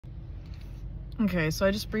Okay, so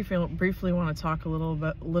I just briefly want to talk a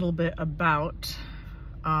little bit about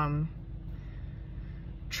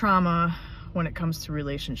trauma when it comes to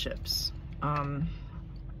relationships. I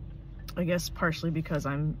guess partially because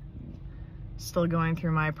I'm still going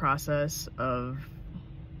through my process of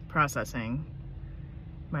processing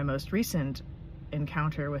my most recent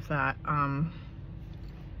encounter with that.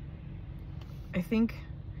 I think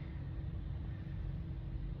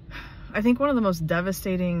one of the most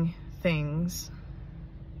devastating things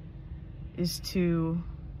is to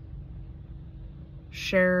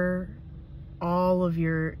share all of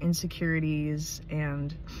your insecurities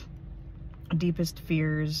and deepest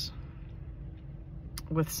fears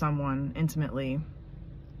with someone intimately,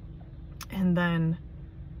 and then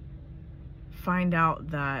find out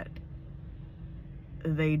that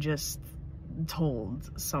they just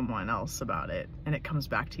told someone else about it and it comes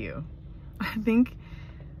back to you. I think,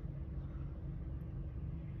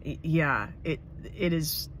 yeah, it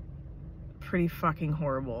is pretty fucking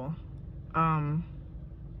horrible.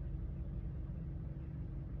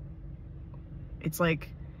 It's like,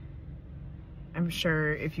 I'm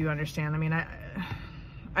sure if you understand, I mean,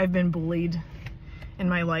 I've been bullied in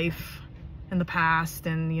my life in the past,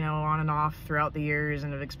 and, you know, on and off throughout the years,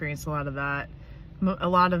 and I've experienced a lot of that.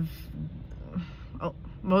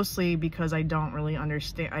 Mostly because I don't really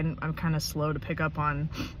understand. I'm kind of slow to pick up on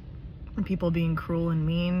people being cruel and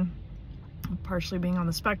mean, partially being on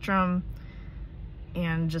the spectrum,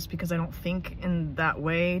 and just because I don't think in that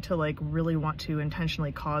way to like really want to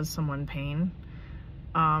intentionally cause someone pain.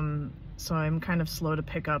 So I'm kind of slow to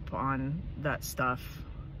pick up on that stuff,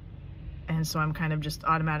 and so I'm kind of just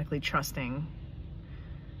automatically trusting.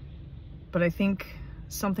 But I think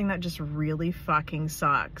something that just really fucking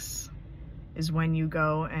sucks is when you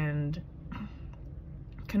go and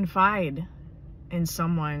confide in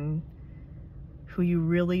someone who you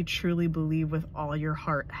really truly believe with all your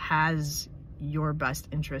heart has your best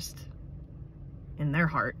interest in their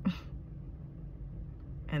heart,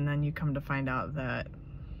 and then you come to find out that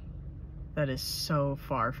that is so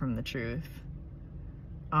far from the truth.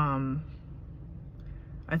 I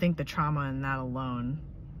think the trauma in that alone,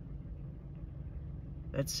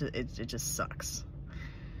 it just sucks.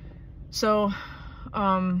 So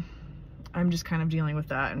I'm just kind of dealing with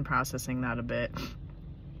that and processing that a bit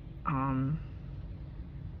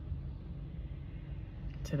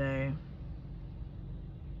today.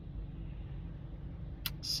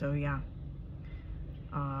 So yeah,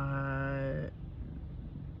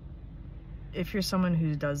 if you're someone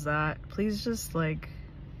who does that, please just, like,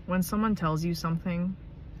 when someone tells you something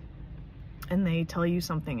and they tell you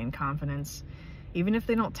something in confidence, even if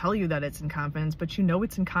they don't tell you that it's in confidence, but you know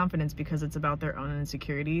it's in confidence because it's about their own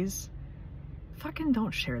insecurities, fucking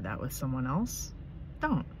don't share that with someone else.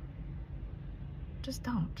 Don't. Just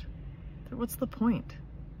don't. What's the point?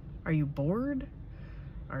 Are you bored?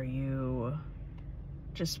 Are you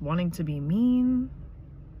just wanting to be mean?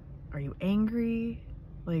 Are you angry?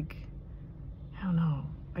 Like, I don't know.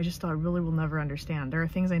 I just thought I really will never understand. There are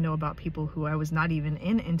things I know about people who I was not even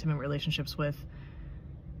in intimate relationships with,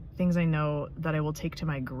 things I know that I will take to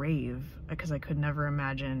my grave because I could never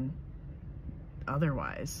imagine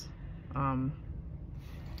otherwise.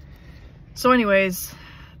 So anyways,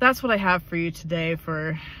 that's what I have for you today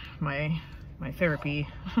for my therapy.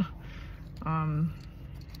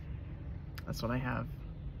 That's what I have.